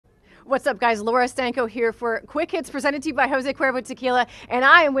What's up, guys? Laura Sanko here for Quick Hits presented to you by Jose Cuervo Tequila, and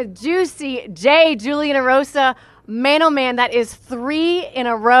I am with Juicy J, Julian Erosa. Man, oh man, that is 3 in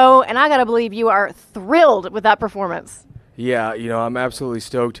a row, and I gotta believe you are thrilled with that performance. Yeah, I'm absolutely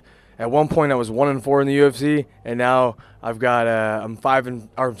stoked. At one point, I was 1-4 in the UFC, and now I've got I'm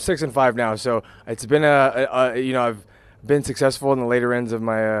 6-5 now. So it's been I've been successful in the later ends of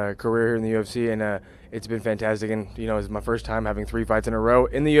my career here in the UFC, and it's been fantastic. And it's my first time having 3 fights in a row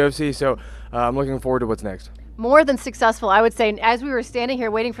in the UFC. So I'm looking forward to what's next. More than successful, I would say. As we were standing here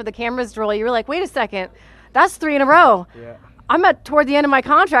waiting for the cameras to roll, you were like, "Wait a second, that's 3 in a row." Yeah. I'm toward the end of my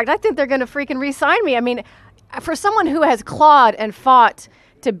contract. I think they're going to freaking re-sign me. I mean, for someone who has clawed and fought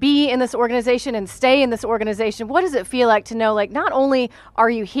to be in this organization and stay in this organization, what does it feel like to know, like, not only are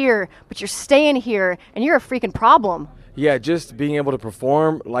you here, but you're staying here and you're a freaking problem? Yeah, just being able to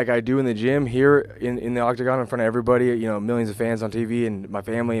perform like I do in the gym here in the Octagon in front of everybody, millions of fans on TV and my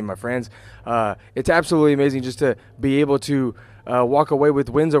family and my friends. It's absolutely amazing just to be able to walk away with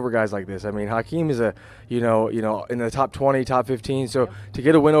wins over guys like this. I mean, Hakeem is in the top 20, top 15. So to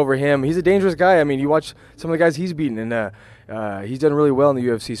get a win over him, he's a dangerous guy. I mean, you watch some of the guys he's beaten, and he's done really well in the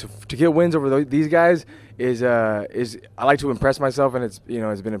UFC. So to get wins over these guys is I like to impress myself, and it's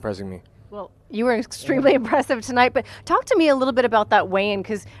been impressing me. Well, you were extremely impressive tonight, but talk to me a little bit about that weigh-in,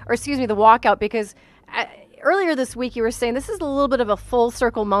 the walkout, because earlier this week you were saying this is a little bit of a full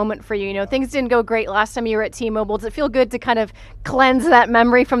circle moment for you. Things didn't go great last time you were at T-Mobile. Does it feel good to kind of cleanse that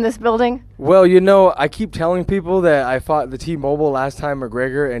memory from this building? Well, I keep telling people that I fought the T-Mobile last time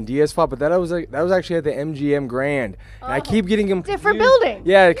McGregor and Diaz fought, but that was actually at the MGM Grand. And I keep getting confused. Different building.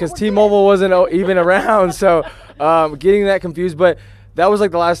 Yeah, because T-Mobile wasn't even around, so getting that confused. But that was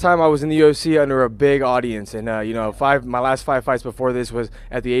like the last time I was in the UFC under a big audience, and my last 5 fights before this was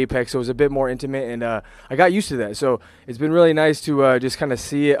at the Apex, so it was a bit more intimate, and I got used to that. So it's been really nice to just kind of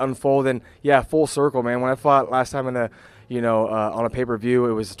see it unfold, and yeah, full circle, man. When I fought last time on a pay-per-view,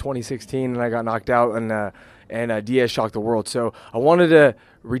 it was 2016, and I got knocked out, and Diaz shocked the world. So I wanted to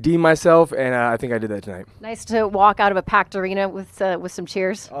redeem myself, and I think I did that tonight. Nice to walk out of a packed arena with some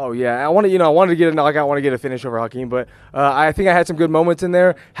cheers. Oh yeah, I wanted to get a knockout, I want to get a finish over Hakeem, but I think I had some good moments in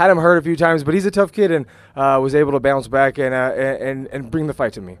there. Had him hurt a few times, but he's a tough kid, and was able to bounce back and bring the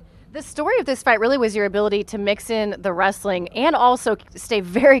fight to me. The story of this fight really was your ability to mix in the wrestling and also stay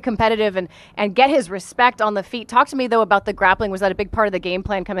very competitive and get his respect on the feet. Talk to me though about the grappling. Was that a big part of the game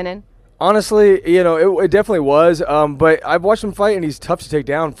plan coming in? Honestly, it definitely was. But I've watched him fight, and he's tough to take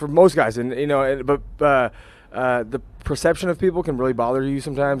down for most guys. And the perception of people can really bother you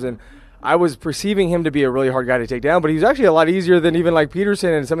sometimes. And I was perceiving him to be a really hard guy to take down, but he was actually a lot easier than even like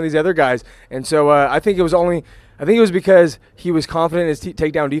Peterson and some of these other guys. And so I think it was because he was confident in his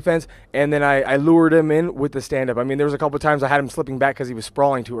takedown defense, and then I lured him in with the stand-up. I mean, there was a couple of times I had him slipping back because he was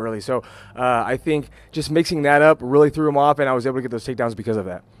sprawling too early. So I think just mixing that up really threw him off, and I was able to get those takedowns because of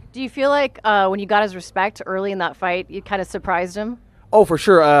that. Do you feel like when you got his respect early in that fight, you kind of surprised him? Oh, for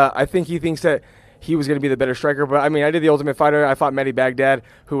sure. I think he thinks that he was going to be the better striker. But, I mean, I did the Ultimate Fighter. I fought Mehdi Baghdad,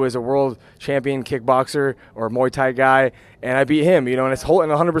 who was a world champion kickboxer or Muay Thai guy, and I beat him, and it's a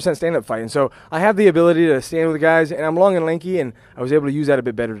 100% stand-up fight. And so I have the ability to stand with the guys, and I'm long and lanky, and I was able to use that a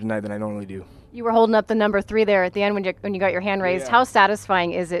bit better tonight than I normally do. You were holding up the number 3 there at the end when you got your hand raised. Yeah. How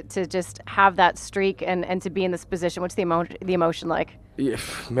satisfying is it to just have that streak and to be in this position? What's the emotion like? Yeah,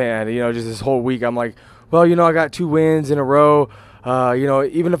 man, just this whole week I'm like, well, I got 2 wins in a row.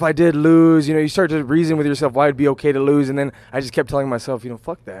 Even if I did lose, you start to reason with yourself why it'd be okay to lose. And then I just kept telling myself,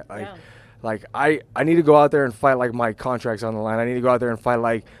 fuck that. I need to go out there and fight like my contract's on the line. I need to go out there and fight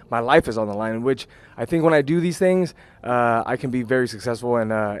like my life is on the line, which I think when I do these things, I can be very successful.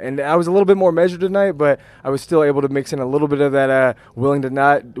 And I was a little bit more measured tonight, but I was still able to mix in a little bit of that willing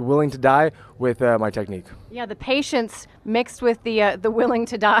to die with my technique. Yeah, the patience mixed with the willing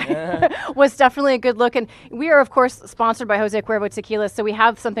to die was definitely a good look. And we are, of course, sponsored by Jose Cuervo Tequila, so we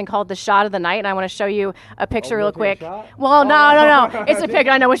have something called the shot of the night, and I want to show you a picture real quick. Well, no. It's a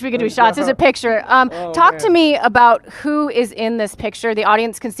picture. I know, wish we could do shots. It's a picture. Talk to me about who is in this picture. The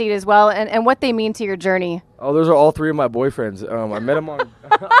audience can see it as well, and what they mean to your journey. Oh, those are all 3 of my boyfriends. I met them on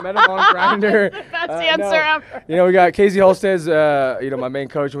Grindr. That's the answer ever. We got Casey Halstead's, my main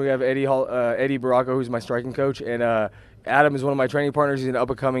coach, and we have Eddie Baracco, who's my striking coach, and Adam is one of my training partners. He's an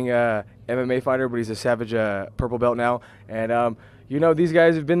up-and-coming MMA fighter, but he's a savage purple belt now. And these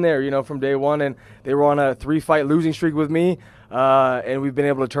guys have been there, from day one, and they were on a 3-fight losing streak with me. and we've been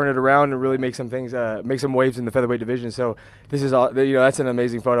able to turn it around and really make some things, make some waves in the featherweight division. So this is all, that's an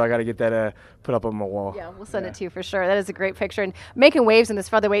amazing photo. I got to get that put up on my wall. Yeah, we'll send it to you for sure. That is a great picture, and making waves in this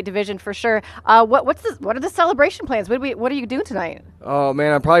featherweight division for sure. What are the celebration plans? What are you doing tonight? Oh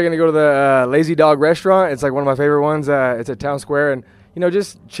man, I'm probably gonna go to the Lazy Dog restaurant. It's like one of my favorite ones. It's at Town Square, and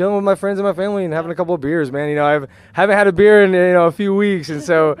just chilling with my friends and my family and having a couple of beers, man. I haven't had a beer in a few weeks, and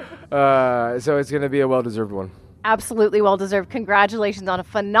so so it's gonna be a well-deserved one. Absolutely well-deserved. Congratulations on a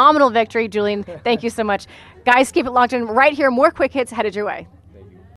phenomenal victory, Julian. Thank you so much. Guys, keep it locked in right here. More quick hits headed your way.